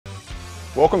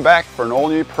Welcome back for an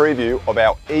all-new preview of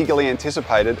our eagerly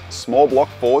anticipated small block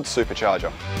Ford Supercharger.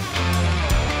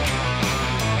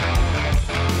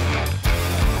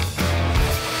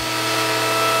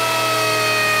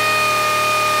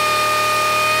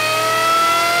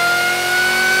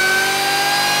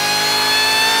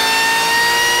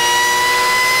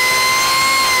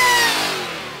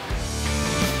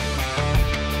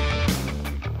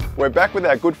 We're back with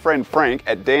our good friend Frank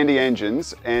at Dandy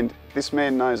Engines, and this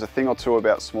man knows a thing or two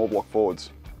about small block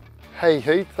Fords. Hey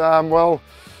Heath, well,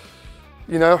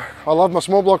 you know, I love my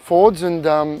small block Fords,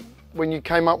 and when you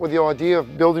came up with the idea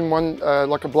of building one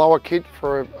like a blower kit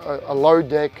for a low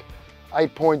deck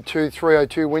 8.2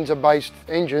 302 Windsor based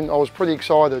engine, I was pretty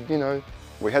excited, you know.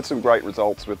 We had some great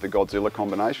results with the Godzilla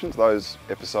combinations. Those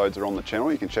episodes are on the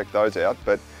channel, you can check those out.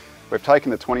 But we've taken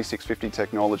the 2650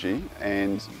 technology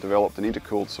and developed an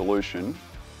intercooled solution.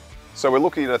 So we're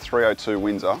looking at a 302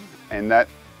 Windsor, and that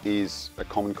is a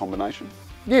common combination.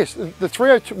 Yes, the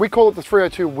 302, we call it the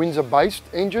 302 Windsor based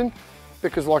engine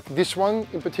because like this one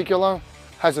in particular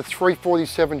has a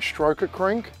 347 stroker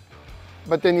crank.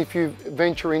 But then if you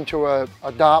venture into a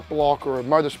dart block or a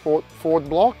motorsport Ford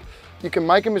block, you can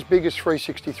make them as big as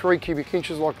 363 cubic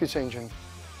inches like this engine.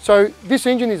 So this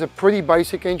engine is a pretty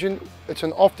basic engine. It's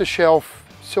an off-the-shelf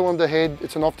cylinder head,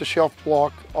 it's an off-the-shelf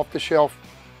block, off-the-shelf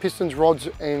pistons, rods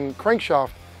and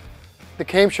crankshaft. The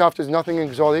camshaft is nothing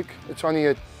exotic. It's only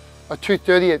a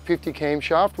 230 at 50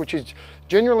 camshaft, which is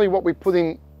generally what we put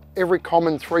in every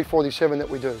common 347 that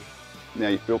we do. Now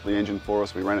you've built the engine for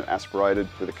us, we ran it aspirated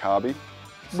with a carby.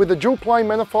 With a dual plane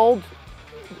manifold,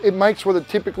 it makes what it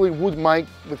typically would make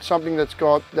with something that's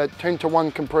got that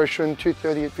 10-to-1 compression,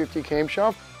 230 at 50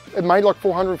 camshaft. It made like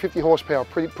 450 horsepower,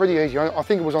 pretty easy. I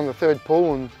think it was on the third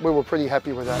pull and we were pretty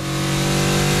happy with that.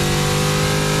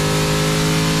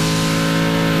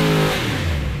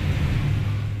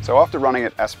 So after running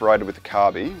it aspirated with the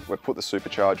carby, we've put the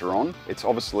supercharger on. It's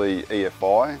obviously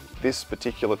EFI. This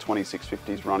particular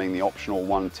 2650 is running the optional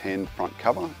 110 front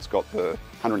cover. It's got the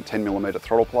 110mm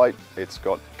throttle plate. It's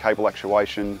got cable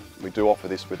actuation. We do offer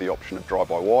this with the option of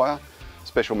drive-by-wire.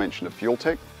 Special mention of Fuel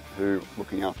Tech, who are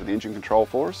looking after the engine control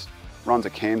for us. Runs a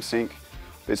cam sync.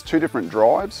 There's two different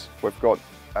drives. We've got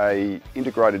a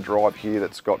integrated drive here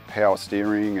that's got power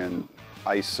steering and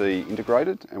AC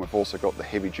integrated, and we've also got the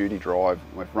heavy duty drive.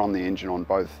 We've run the engine on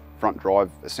both front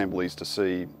drive assemblies to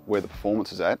see where the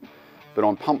performance is at. But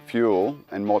on pump fuel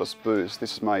and modest boost,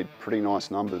 this has made pretty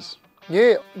nice numbers.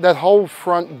 Yeah, that whole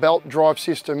front belt drive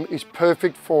system is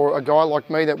perfect for a guy like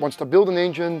me that wants to build an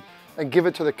engine and give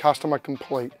it to the customer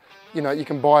complete. You know, you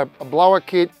can buy a blower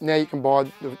kit, now you can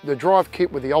buy the drive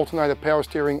kit with the alternator, power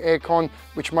steering, aircon,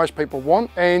 which most people want.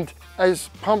 And as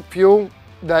pump fuel,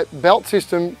 that belt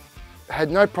system had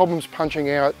no problems punching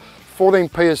out 14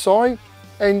 PSI,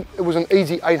 and it was an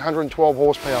easy 812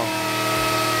 horsepower.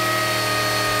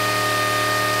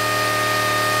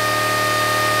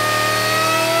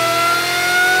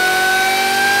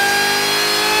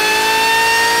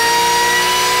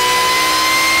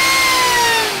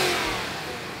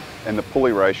 And the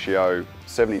pulley ratio,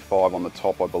 75 on the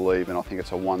top I believe, and I think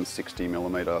it's a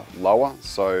 160mm lower,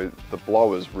 so the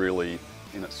blower's really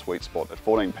in its sweet spot at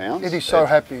 14 pounds. It is so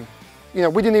happy. You know,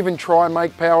 we didn't even try and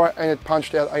make power and it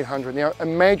punched out 800. Now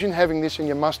imagine having this in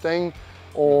your Mustang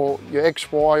or your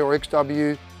XY or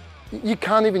XW. You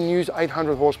can't even use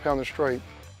 800 horsepower on the street.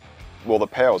 Well, the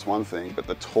power's one thing, but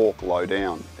the torque low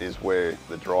down is where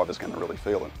the driver's going to really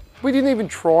feel it. We didn't even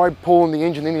try pulling the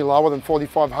engine any lower than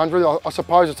 4,500. I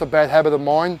suppose it's a bad habit of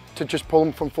mine to just pull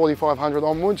them from 4,500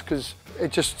 onwards because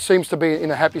it just seems to be in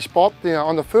a happy spot. You know,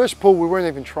 on the first pull, we weren't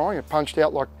even trying. It punched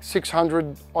out like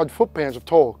 600 odd foot-pounds of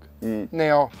torque.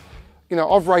 Now, you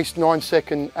know, I've raced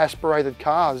 9-second aspirated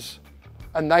cars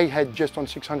and they had just on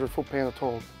 600 foot-pound of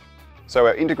torque. So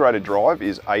our integrated drive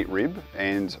is 8 rib,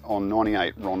 and on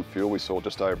 98 RON fuel we saw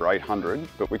just over 800,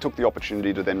 but we took the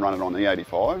opportunity to then run it on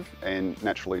E85 and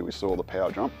naturally we saw the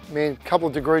power jump. Man, a couple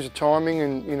of degrees of timing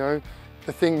and you know,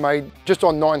 the thing made just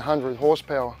on 900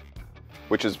 horsepower.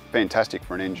 Which is fantastic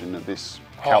for an engine of this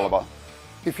calibre.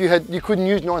 If you couldn't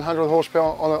use 900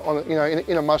 horsepower on a you know,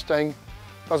 in a Mustang,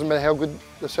 doesn't matter how good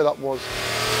the setup was.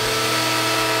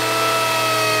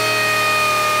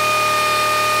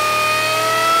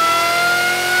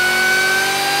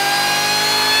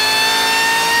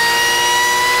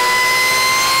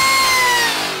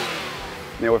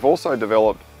 Now we've also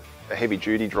developed a heavy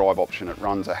duty drive option. It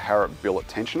runs a Harrop billet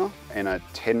tensioner and a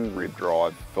 10 rib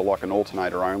drive for like an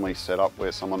alternator only setup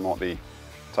where someone might be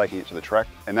taking it to the track,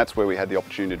 and that's where we had the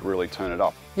opportunity to really turn it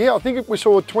up. Yeah, I think we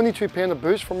saw a 22 pounder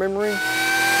boost from memory.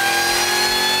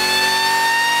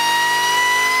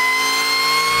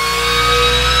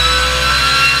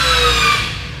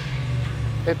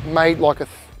 it made like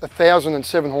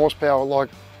 1,007 horsepower, like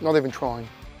not even trying.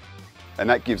 And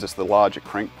that gives us the larger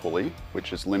crank pulley,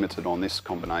 which is limited on this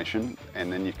combination,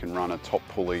 and then you can run a top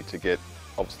pulley to get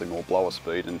obviously more blower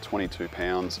speed, and 22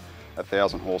 pounds,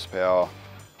 1,000 horsepower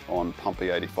on pump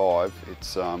E85,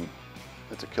 it's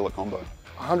a killer combo.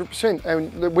 100%,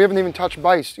 and we haven't even touched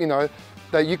base, you know,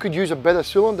 that you could use a better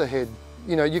cylinder head.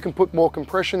 You know, you can put more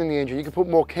compression in the engine, you can put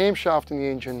more camshaft in the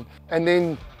engine, and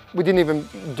then we didn't even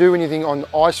do anything on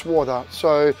ice water.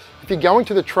 So if you're going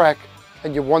to the track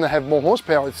and you want to have more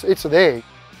horsepower, it's there.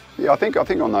 Yeah, I think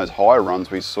on those higher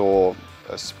runs we saw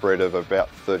a spread of about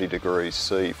 30 degrees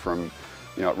C from,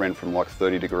 you know, it ran from like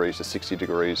 30 degrees to 60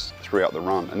 degrees throughout the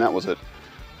run, and that was at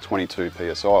 22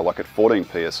 PSI. Like at 14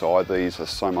 PSI, these are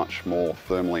so much more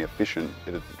thermally efficient.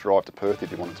 It'd drive to Perth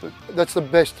if you wanted to. That's the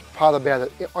best part about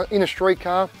it. In a street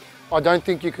car, I don't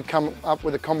think you could come up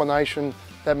with a combination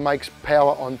that makes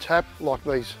power on tap like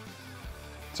these.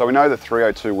 So we know the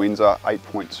 302 Windsor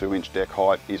 8.2 inch deck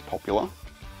height is popular,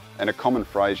 and a common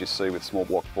phrase you see with small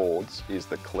block Fords is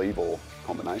the cleave-bore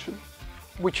combination.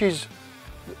 Which is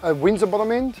a Windsor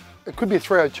bottom end. It could be a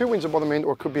 302 Windsor bottom end,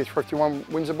 or it could be a 351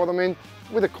 Windsor bottom end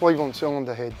with a Cleveland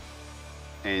cylinder head.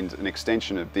 And an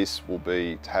extension of this will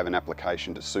be to have an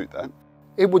application to suit that.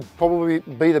 It would probably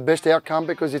be the best outcome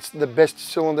because it's the best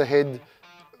cylinder head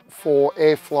for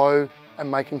airflow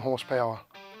and making horsepower.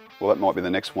 Well, that might be the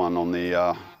next one on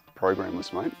the program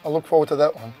list, mate. I look forward to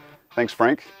that one. Thanks,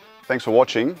 Frank. Thanks for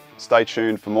watching. Stay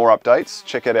tuned for more updates.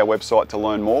 Check out our website to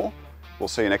learn more. We'll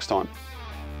see you next time.